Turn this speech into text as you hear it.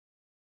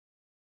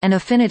An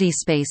affinity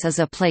space is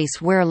a place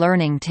where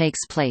learning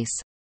takes place.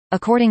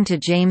 According to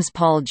James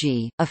Paul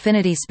G.,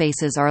 affinity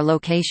spaces are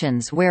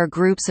locations where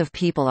groups of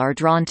people are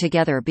drawn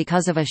together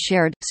because of a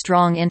shared,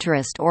 strong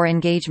interest or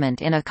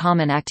engagement in a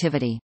common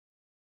activity.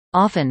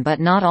 Often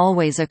but not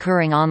always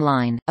occurring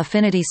online,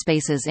 affinity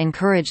spaces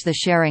encourage the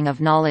sharing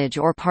of knowledge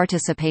or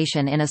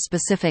participation in a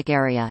specific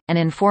area, and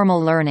informal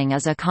learning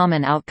is a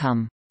common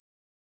outcome.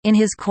 In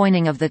his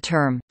coining of the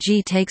term,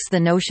 G takes the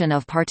notion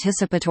of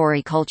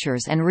participatory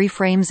cultures and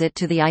reframes it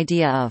to the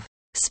idea of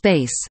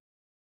space.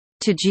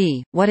 To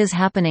G, what is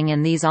happening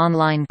in these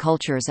online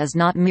cultures is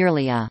not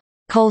merely a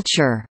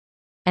culture,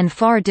 and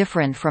far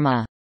different from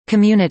a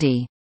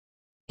community.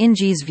 In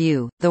G's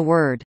view, the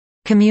word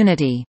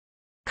community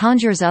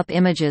conjures up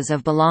images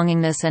of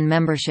belongingness and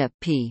membership.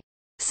 p.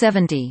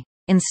 70.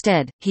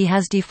 Instead, he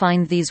has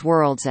defined these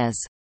worlds as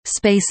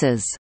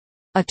spaces,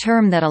 a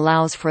term that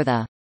allows for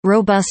the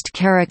robust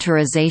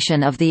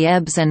characterization of the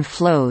ebbs and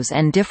flows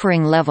and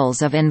differing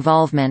levels of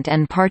involvement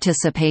and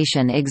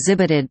participation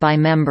exhibited by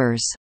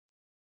members.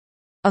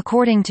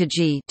 According to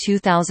G.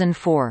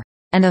 2004,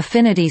 an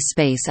affinity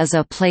space is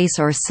a place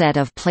or set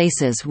of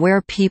places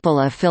where people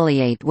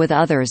affiliate with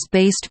others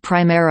based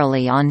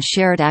primarily on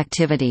shared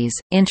activities,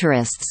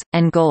 interests,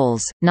 and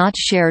goals, not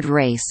shared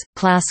race,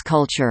 class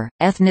culture,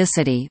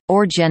 ethnicity,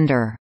 or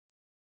gender.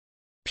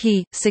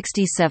 p.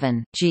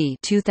 67, G.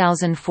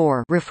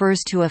 2004 refers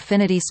to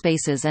affinity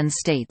spaces and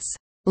states,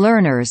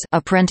 "Learners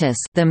apprentice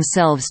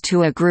themselves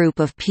to a group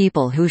of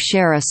people who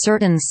share a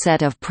certain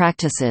set of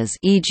practices,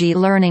 e.g.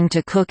 learning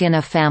to cook in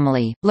a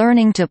family,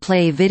 learning to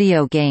play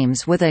video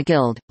games with a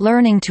guild,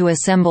 learning to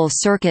assemble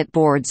circuit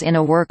boards in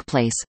a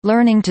workplace,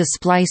 learning to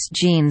splice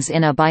genes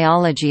in a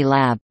biology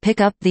lab,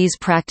 pick up these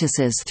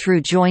practices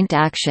through joint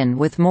action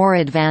with more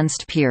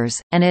advanced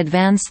peers, and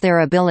advance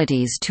their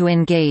abilities to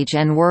engage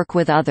and work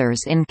with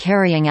others in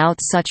carrying out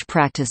such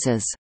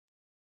practices."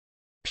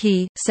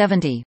 p.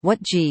 70.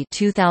 What G.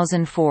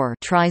 2004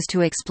 tries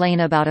to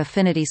explain about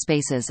affinity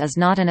spaces is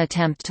not an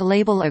attempt to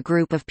label a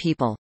group of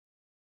people.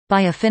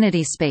 By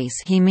affinity space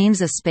he means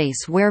a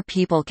space where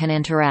people can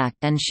interact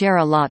and share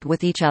a lot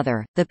with each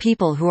other. The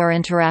people who are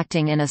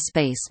interacting in a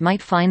space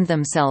might find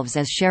themselves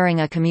as sharing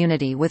a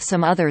community with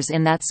some others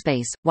in that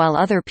space, while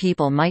other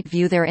people might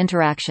view their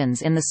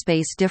interactions in the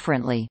space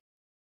differently.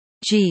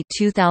 G.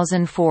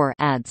 2004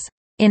 adds,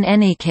 "In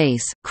any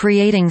case,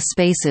 creating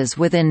spaces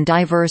within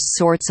diverse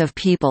sorts of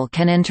people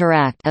can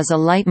interact as a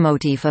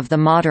leitmotif of the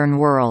modern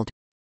world."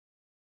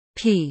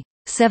 p.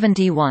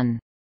 71.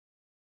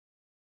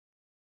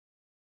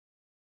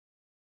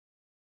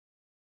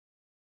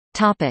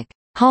 Topic: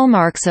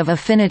 Hallmarks of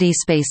affinity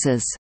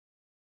spaces.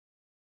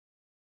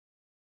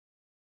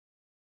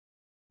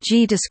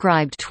 G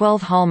described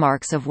 12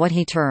 hallmarks of what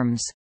he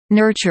terms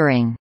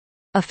nurturing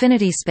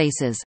affinity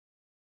spaces.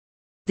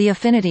 The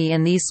affinity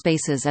in these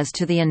spaces is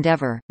to the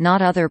endeavor,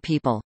 not other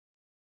people.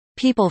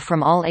 People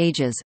from all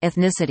ages,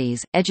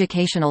 ethnicities,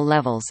 educational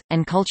levels,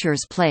 and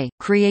cultures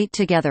create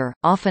together,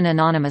 often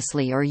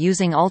anonymously or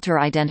using alter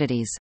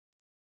identities.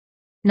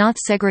 Not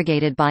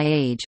segregated by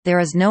age, there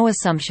is no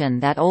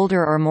assumption that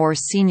older or more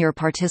senior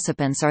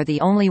participants are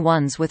the only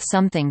ones with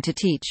something to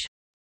teach.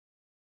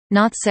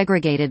 Not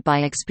segregated by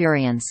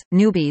experience,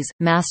 newbies,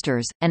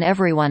 masters, and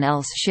everyone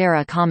else share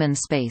a common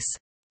space.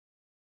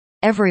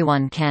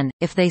 Everyone can,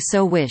 if they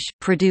so wish,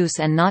 produce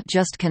and not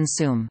just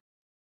consume.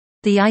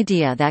 The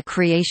idea that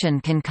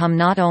creation can come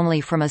not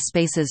only from a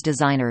space's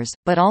designers,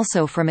 but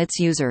also from its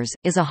users,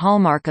 is a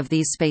hallmark of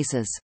these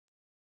spaces.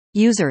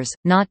 Users,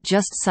 not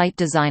just site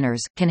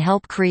designers, can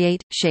help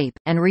create, shape,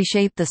 and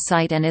reshape the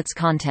site and its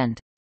content.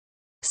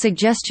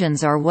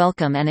 Suggestions are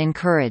welcome and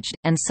encouraged,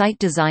 and site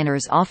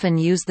designers often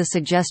use the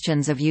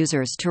suggestions of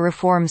users to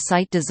reform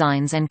site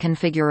designs and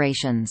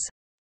configurations.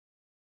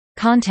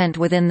 Content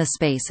within the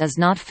space is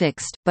not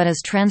fixed, but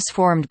is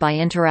transformed by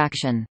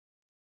interaction.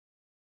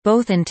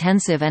 Both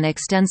intensive and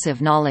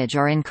extensive knowledge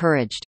are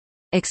encouraged.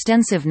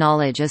 Extensive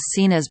knowledge is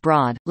seen as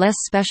broad, less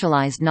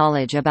specialized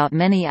knowledge about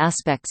many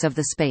aspects of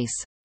the space.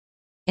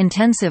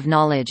 Intensive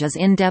knowledge is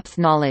in-depth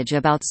knowledge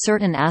about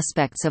certain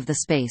aspects of the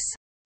space.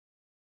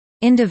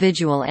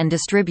 Individual and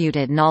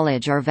distributed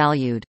knowledge are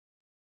valued.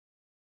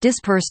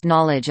 Dispersed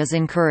knowledge is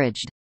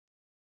encouraged.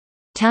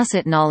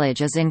 Tacit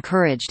knowledge is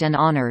encouraged and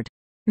honored.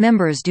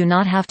 Members do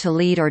not have to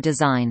lead or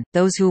design,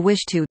 those who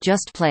wish to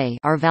just play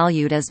are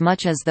valued as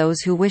much as those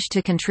who wish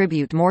to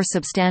contribute more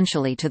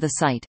substantially to the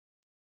site.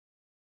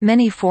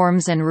 Many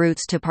forms and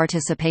routes to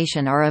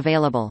participation are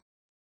available.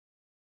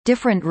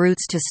 Different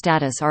routes to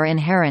status are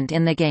inherent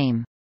in the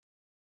game.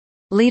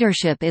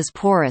 Leadership is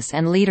porous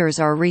and leaders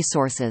are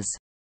resources.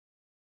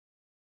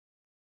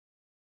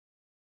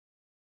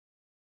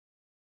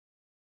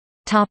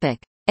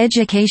 Topic: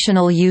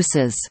 Educational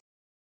uses.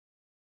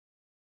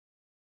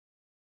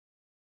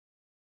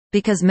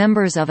 Because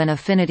members of an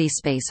affinity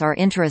space are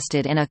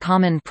interested in a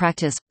common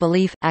practice,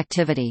 belief,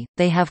 activity,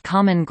 they have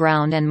common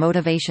ground and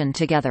motivation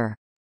together.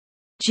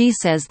 G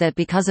says that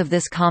because of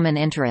this common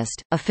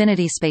interest,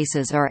 affinity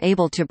spaces are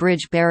able to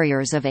bridge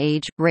barriers of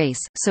age, race,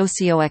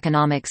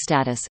 socioeconomic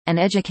status, and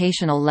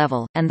educational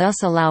level, and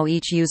thus allow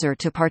each user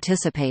to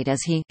participate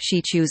as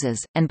he/she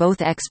chooses, and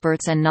both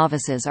experts and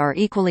novices are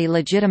equally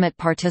legitimate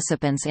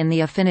participants in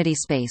the affinity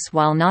space.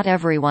 While not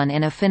everyone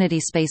in affinity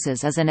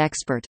spaces is an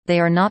expert,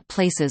 they are not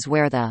places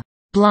where the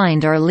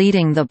blind are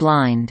leading the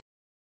blind.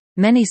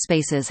 Many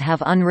spaces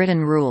have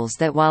unwritten rules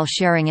that while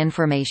sharing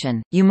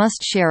information, you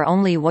must share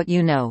only what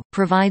you know,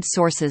 provide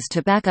sources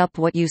to back up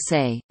what you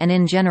say, and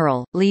in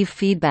general, leave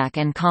feedback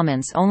and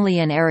comments only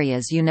in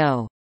areas you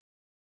know.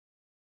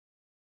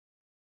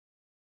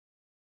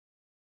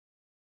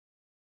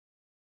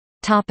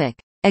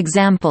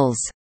 Examples.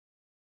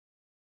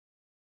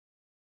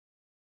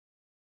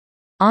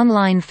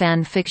 Online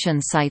fan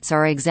fiction sites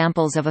are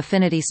examples of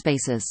affinity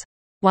spaces.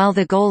 While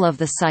the goal of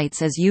the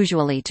sites is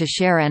usually to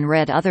share and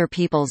read other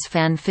people's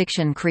fan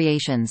fiction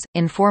creations,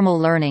 informal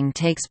learning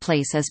takes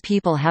place as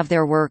people have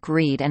their work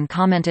read and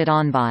commented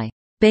on by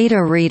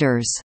beta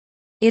readers.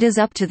 It is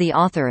up to the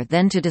author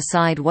then to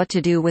decide what to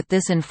do with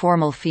this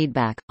informal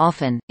feedback.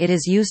 Often, it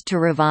is used to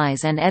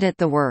revise and edit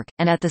the work,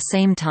 and at the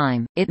same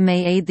time, it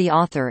may aid the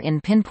author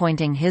in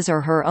pinpointing his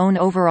or her own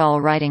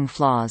overall writing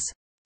flaws.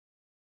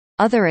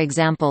 Other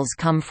examples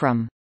come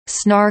from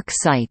snark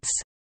sites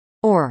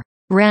or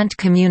rant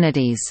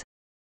communities.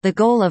 The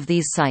goal of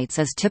these sites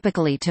is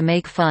typically to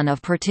make fun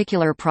of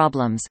particular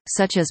problems,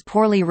 such as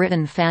poorly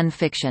written fan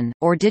fiction,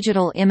 or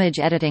digital image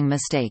editing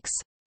mistakes.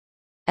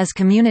 As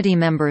community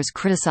members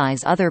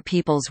criticize other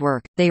people's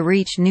work, they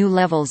reach new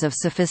levels of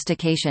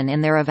sophistication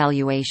in their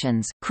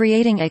evaluations,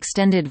 creating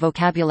extended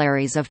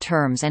vocabularies of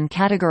terms and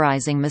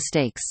categorizing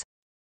mistakes.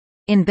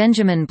 In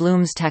Benjamin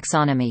Bloom's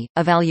taxonomy,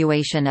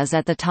 evaluation is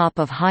at the top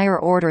of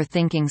higher-order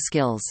thinking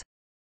skills.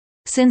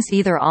 Since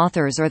either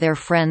authors or their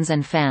friends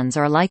and fans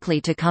are likely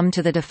to come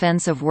to the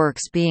defense of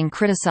works being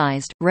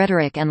criticized,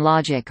 rhetoric and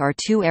logic are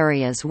two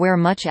areas where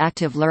much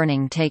active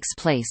learning takes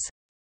place.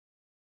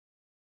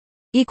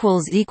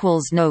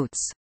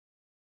 Notes